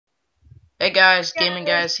Hey guys, gaming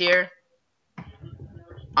guys here.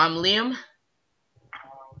 I'm Liam,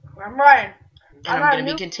 I'm Ryan. and I'm going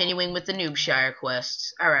to be continuing with the Noobshire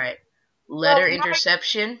quests. Alright. Letter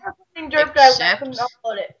interception. Accept.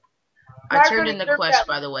 I turned in the quest,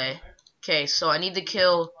 by the way. Okay, so I need to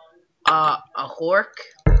kill a hork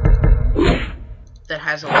that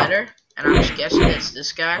has a letter, and I'm just guessing it's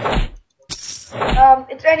this guy. It's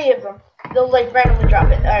any of them. They'll like randomly drop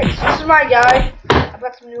it. Alright, so this is my guy. I've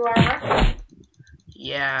got some new armor.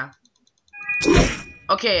 Yeah.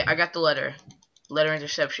 Okay, I got the letter. Letter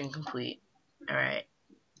interception complete. Alright.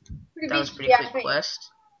 That was a pretty quick quest.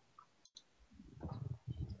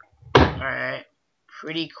 Alright.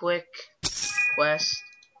 Pretty quick quest.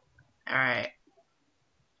 Alright.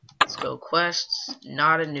 Let's go quests.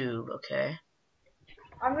 Not a noob, okay?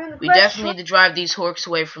 We definitely need to drive these horks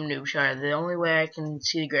away from Noobshire. The only way I can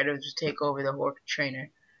see the greater is to take over the hork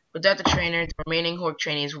trainer. Without the trainer, the remaining hork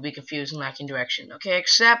trainees will be confused and lacking direction. Okay,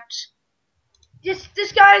 except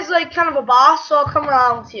this guy's like kind of a boss, so I'll come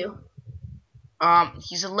around with you.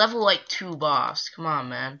 He's a level like 2 boss. Come on,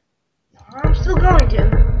 man. I'm still going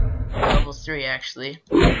to. Level 3 actually.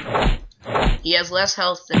 He has less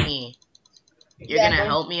health than me. You're gonna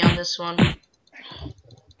help me on this one?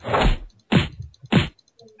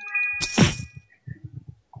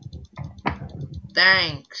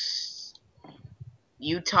 Thanks.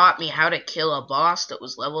 You taught me how to kill a boss that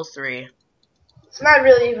was level 3. It's not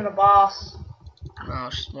really even a boss. No,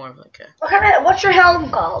 it's just more of like a... What's your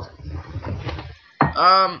helm called?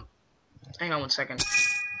 Hang on 1 second.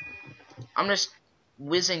 I'm just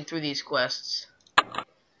whizzing through these quests.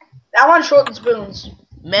 I want short and spoons.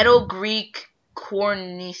 Metal Greek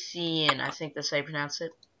Cornithian, I think that's how you pronounce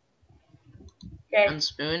it. Okay. And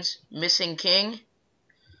spoons. Missing King.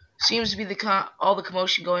 Seems to be all the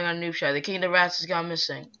commotion going on in Noobshire. The king of the rats has gone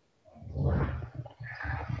missing.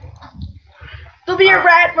 There'll be a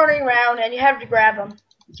rat running around, and you have to grab him.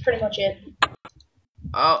 That's pretty much it.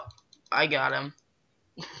 Oh, I got him.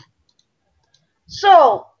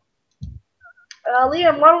 So,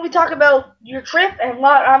 Liam, why don't we talk about your trip and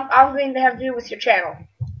what I'm going to have to do with your channel?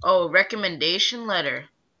 Oh, recommendation letter.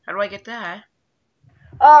 How do I get that?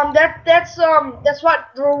 That's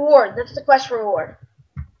what the reward. That's the quest reward.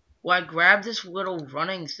 Well, I grabbed this little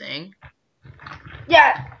running thing.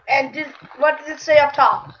 Yeah, and what does it say up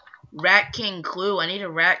top? Rat King Clue. I need a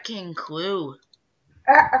Rat King Clue.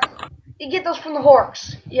 You get those from the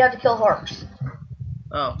horks. You have to kill horks.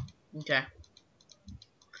 Oh, okay.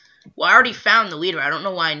 Well, I already found the leader. I don't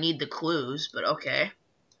know why I need the clues, but okay.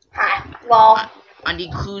 Well, I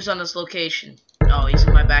need clues on this location. Oh, he's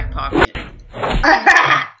in my back pocket.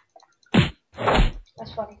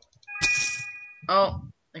 That's funny. Oh,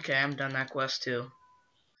 okay, I'm done that quest too.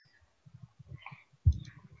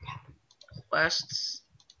 Quests.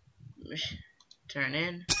 Turn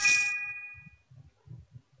in.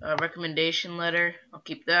 Recommendation letter. I'll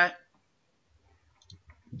keep that.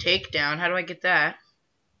 Takedown. How do I get that?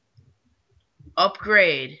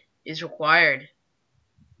 Upgrade is required.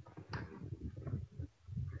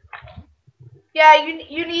 Yeah,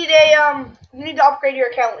 you need to upgrade your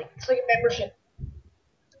account. It's like a membership.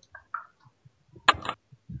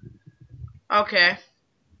 Okay.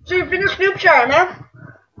 So you finished Noobshire, man?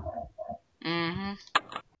 Mm-hmm.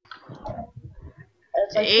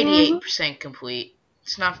 88% complete.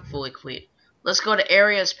 It's not fully complete. Let's go to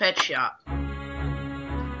Aria's pet shop.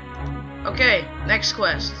 Okay, next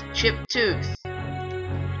quest. Chipped tooth.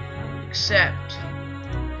 Accept.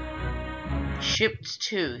 Chipped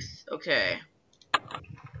tooth. Okay.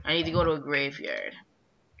 I need to go to a graveyard.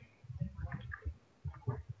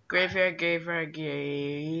 Graveyard. Do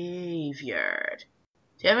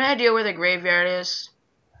you have any idea where the graveyard is?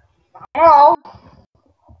 Oh.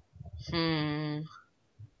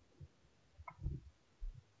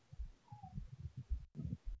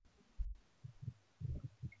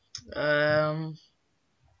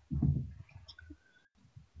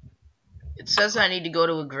 It says I need to go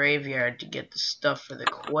to a graveyard to get the stuff for the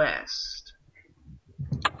quest.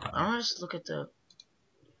 I want to just look at the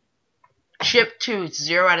chipped tooth,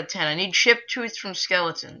 0 out of 10. I need chipped tooth from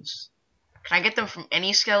skeletons. Can I get them from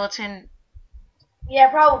any skeleton? Yeah,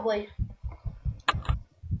 probably.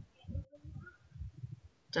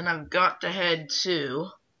 Then I've got to head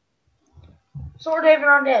to Swordhaven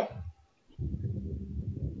Undead.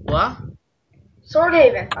 What?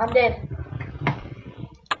 Swordhaven Undead.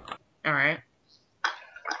 Alright.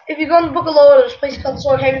 If you go in the book of lore, there's a place called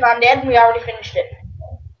Swordhaven Undead, and we already finished it.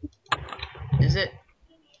 Is it?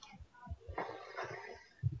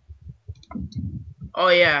 Oh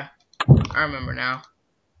yeah. I remember now.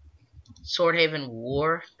 Swordhaven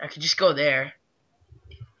War. I could just go there.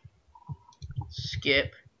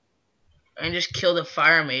 skip and just kill the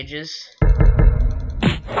fire mages.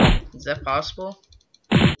 Is that possible?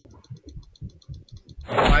 Will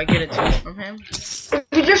I get a tooth from him? If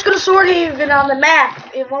you're just gonna sword even on the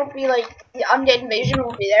map, it won't be like the undead invasion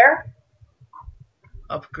won't be there.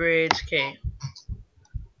 Upgrades, okay.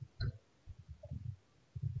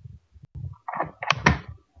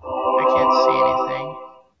 I can't see anything.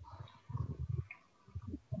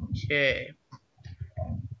 Okay.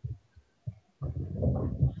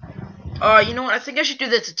 You know what? I think I should do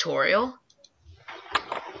the tutorial.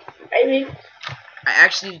 Maybe. I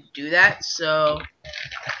actually need to do that, so...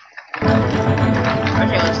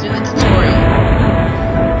 Okay, let's do the tutorial.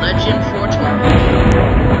 Legend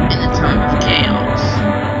 412. In the time of chaos,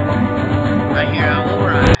 a hero will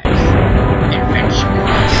rise. Adventure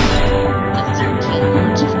quest. The 13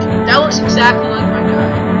 words of... That looks exactly like my guy.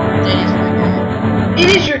 That is my guy. It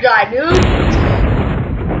is your guy, Noob.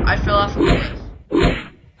 I fell off a cliff.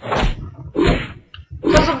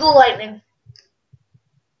 Because of the lightning.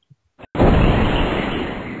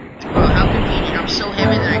 Oh, how convenient. I'm so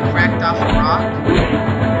heavy that I cracked off a rock.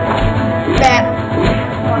 Bad.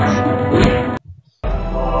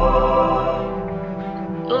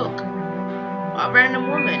 Look. A random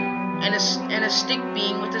woman. And a stick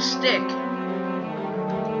being with a stick.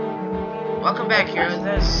 Welcome back, heroes.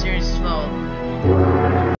 That was series 12.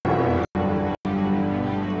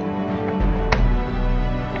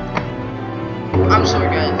 I'm sorry,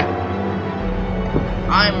 guys.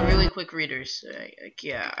 I'm a really quick reader, so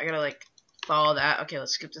yeah, I gotta like follow that. Okay,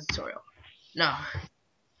 let's skip the tutorial. No,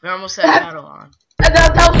 we almost had battle on. And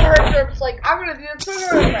that was her. It's like, I'm gonna do the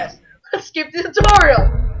tutorial first. Let's skip the tutorial.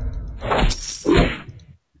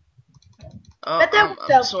 Oh,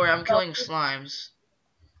 I'm sorry, I'm killing slimes.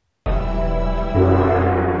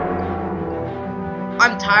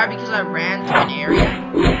 I'm tired because I ran through an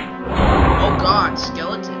area. Oh god,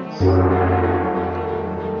 skeletons.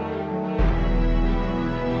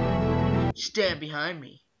 Stand behind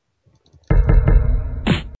me.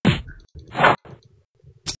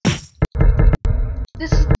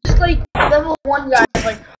 This is just like level 1 guy.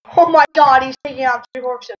 Like, oh my god, he's taking out 3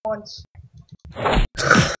 orcs at once. Oh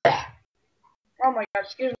my god,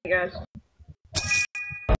 excuse me, guys.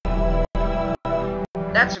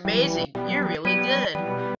 That's amazing. You're really good.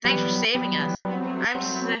 Thanks for saving us. I'm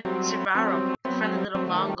Savaro, the friendly little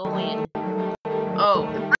Mongolian. Oh.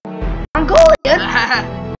 Mongolian?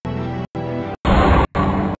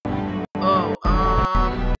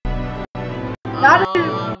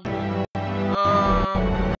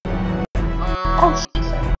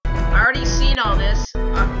 I already seen all this.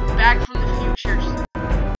 I'm back from the future.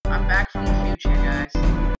 I'm back from the future, guys.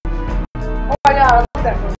 Oh my god, I love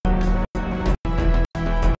that movie.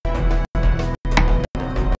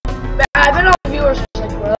 I bet all the viewers are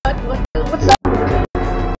just like, what's that movie?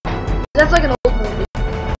 That's like an old movie.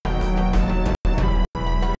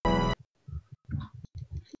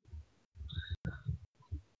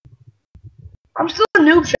 I'm still a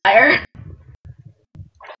noob shire.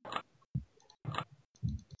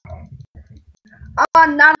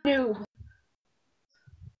 I'm not a noob.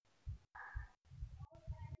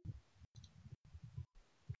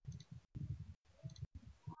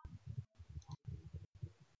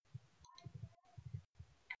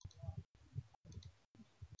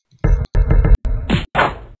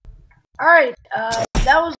 Alright,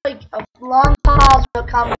 that was like a long pause for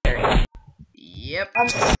commentary. Yep.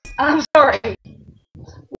 I'm sorry.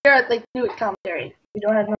 We're at like new commentary. We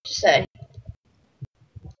don't have much to say.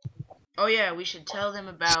 Oh yeah, we should tell them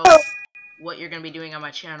about what you're gonna be doing on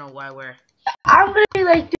my channel while we're... I'm gonna be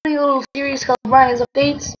like doing a little series called Brian's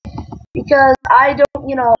Updates, because I don't,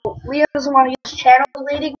 you know, Liam doesn't want to get his channel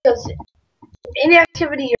deleted, because any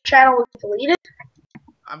activity your channel will be deleted.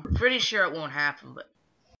 I'm pretty sure it won't happen, but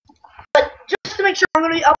just to make sure, I'm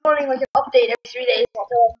gonna be uploading like an update every 3 days. I'll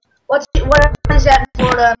tell what is that in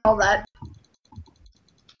Florida and all that.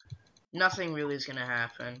 nothing really is gonna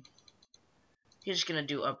happen. He's just gonna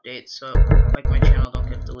do updates, so like my channel don't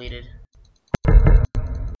get deleted.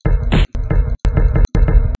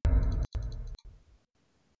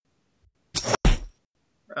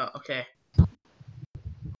 Oh, okay.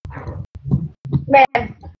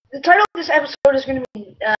 Man, the title of this episode is gonna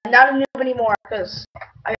be not a noob anymore, because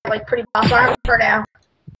I have like pretty boss armor for now.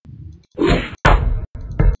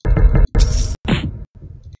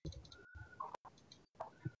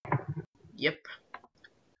 Yep.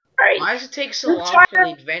 Alright. Why does it take so long for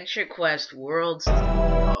the Adventure Quest Worlds?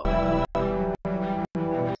 Oh.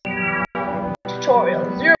 Tutorial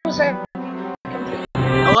 0%.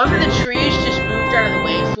 I love how the trees just moved out of the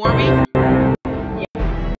way for me.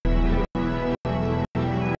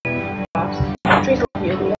 Trace will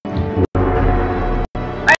be Leo.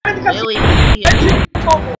 Lily,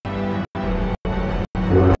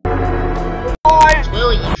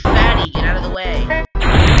 Willie, you fatty, get out of the way.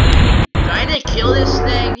 Trying to kill this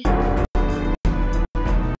thing?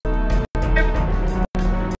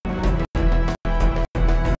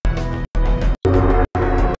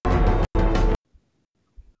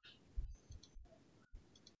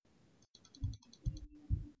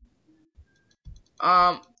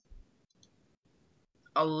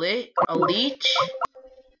 A leech?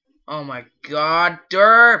 Oh my god,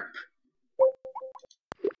 derp!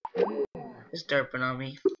 It's derping on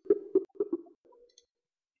me.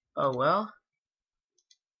 Oh well.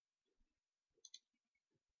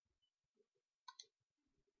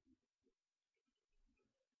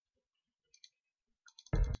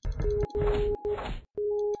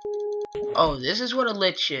 Oh, this is what a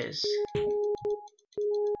lich is.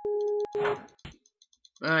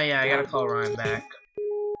 Oh yeah, I gotta call Ryan back.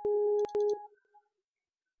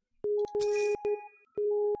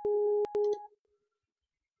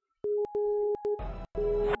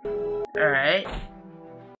 Alright.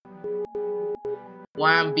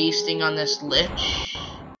 Why I'm beasting on this lich?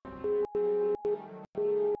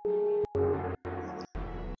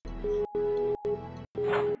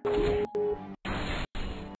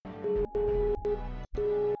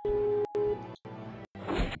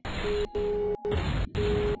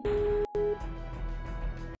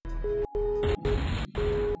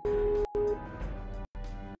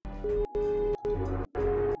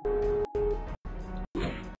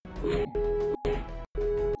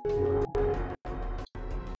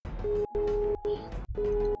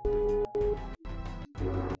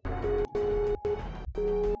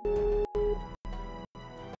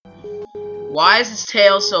 Why is his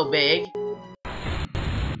tail so big?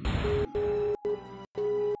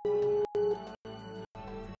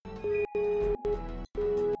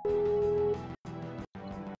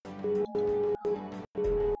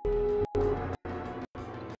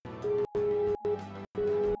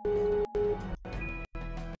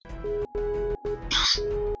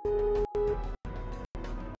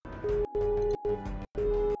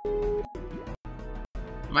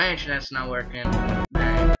 My internet's not working.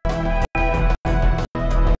 Alright.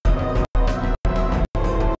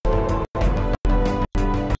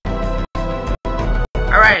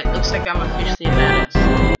 Alright, looks like I'm officially a badass.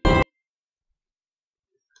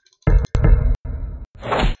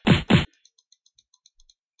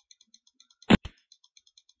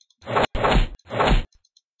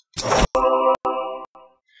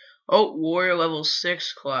 Oh, warrior level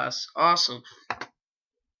 6 class. Awesome.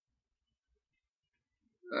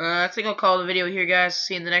 I think I'll call the video here, guys.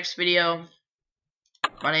 See you in the next video.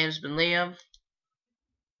 My name's been Liam.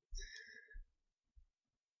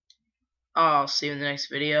 I'll see you in the next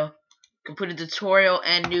video. Complete a tutorial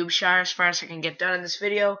and noob shire as far as I can get done in this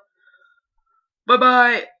video. Bye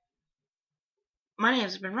bye. My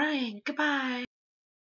name's been Ryan. Goodbye.